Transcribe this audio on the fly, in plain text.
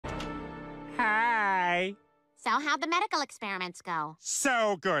Hi. So how'd the medical experiments go?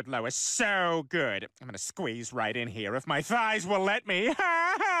 So good, Lois, so good. I'm gonna squeeze right in here if my thighs will let me.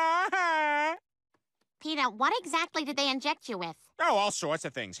 Peter, what exactly did they inject you with? Oh, all sorts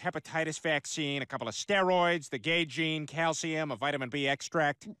of things. Hepatitis vaccine, a couple of steroids, the gay gene, calcium, a vitamin B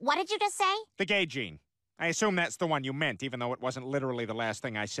extract. What did you just say? The gay gene. I assume that's the one you meant, even though it wasn't literally the last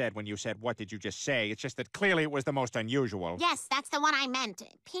thing I said when you said, "What did you just say?" It's just that clearly it was the most unusual. Yes, that's the one I meant.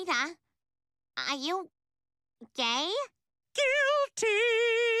 Peter, are you gay? Guilty!